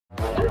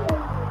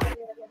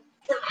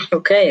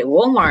Okay,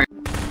 Walmart.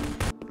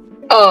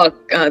 Oh,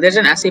 there's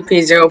an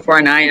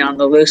SCP-049 on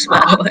the loose,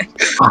 by the way.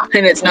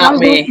 And it's not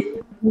me.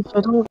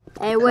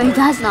 Hey, wait,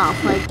 that's not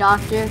Plague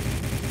Doctor.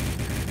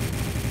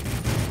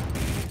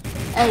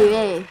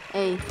 Hey.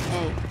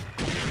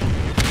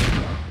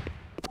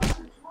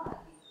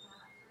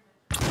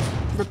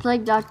 The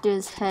Plague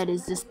Doctor's head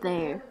is just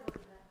there.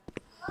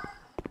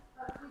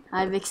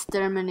 I've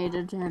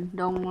exterminated him,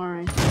 don't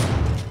worry.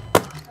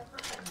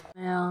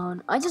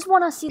 Man, I just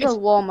want to see the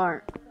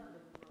Walmart.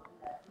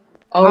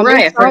 Oh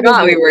right, I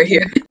forgot we were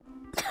here.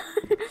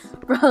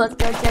 Bro, let's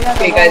go check out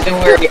the Okay guys,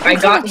 don't worry. I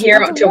got here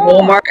to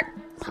Walmart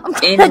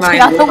in my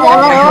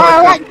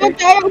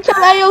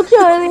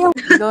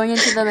Going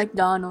into the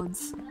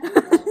McDonald's.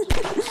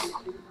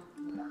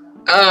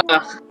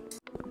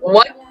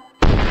 What?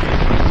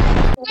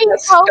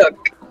 Please help.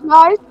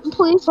 Guys,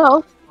 please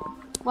help.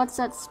 What's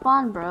that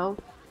spawn, bro?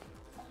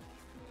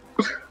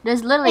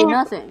 There's literally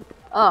nothing.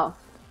 Oh.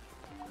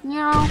 You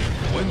know.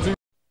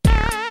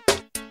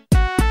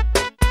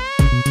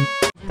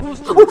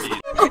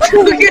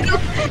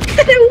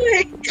 Get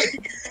away!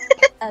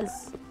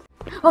 Yes.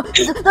 Oh,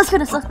 that's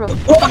gonna suck, bro.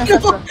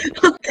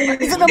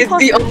 It's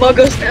the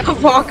amogus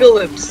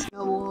apocalypse.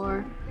 No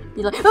war.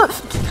 You're like,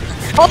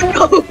 oh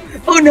no!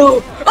 Oh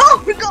no!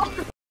 Oh my god!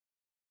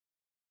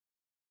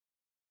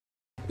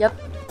 Yep,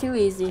 too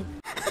easy.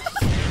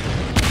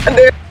 And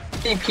there's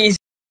CPs.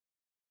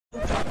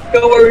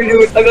 Go where we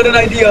do it. I got an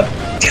idea.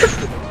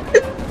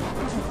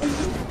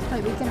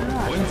 Wait, we can run.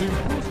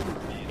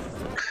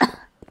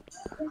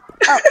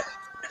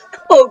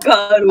 Oh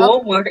god,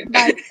 Walmart.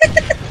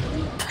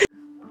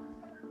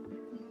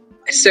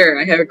 Sir,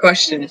 I have a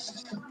question.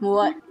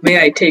 What?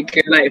 May I take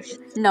your knife?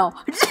 No.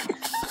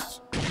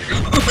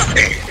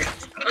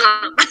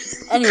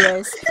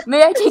 Anyways,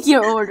 may I take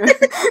your order?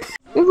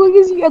 As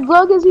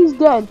long as he's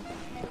dead.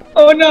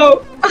 Oh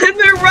no!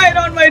 They're right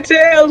on my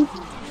tail!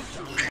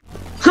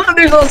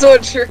 There's also a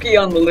turkey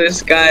on the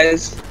list,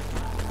 guys.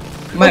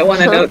 Might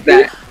want to note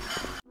that.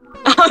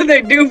 Oh,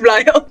 they do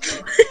fly up.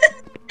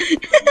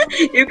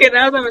 You can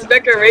have them as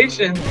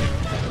decoration.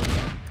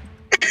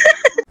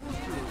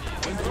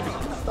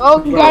 Oh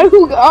god,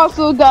 who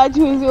also died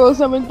to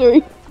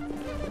 073.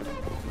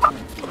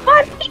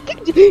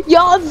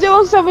 Y'all,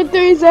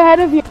 073 is ahead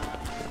of you.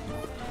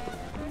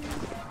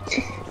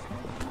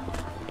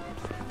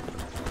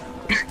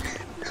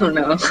 Oh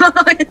no.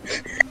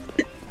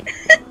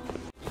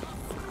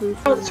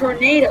 Oh,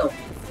 tornado.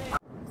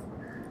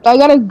 I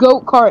got a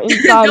goat cart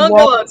inside. Don't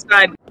go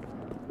outside.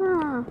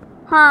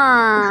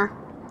 Huh.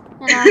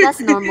 You know, that's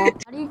normal.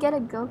 How do you get a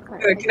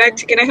go-kart?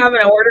 Can I have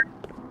an order?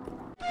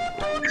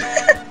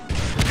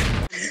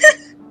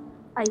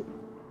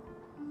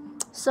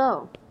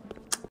 So.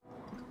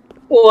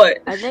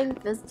 What? I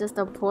think this is just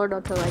a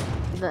portal to like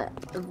the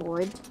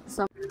void.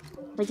 Some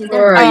like is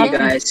Where there are you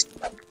guys?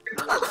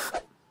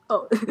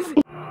 Oh.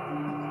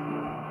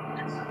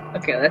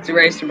 Okay, let's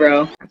erase,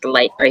 bro. The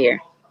light right here.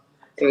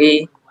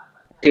 3,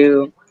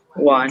 2,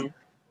 1.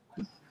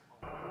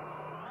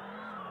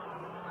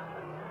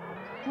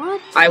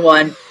 What? I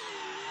won.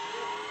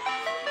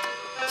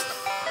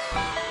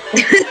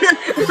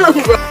 Oh,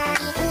 bro.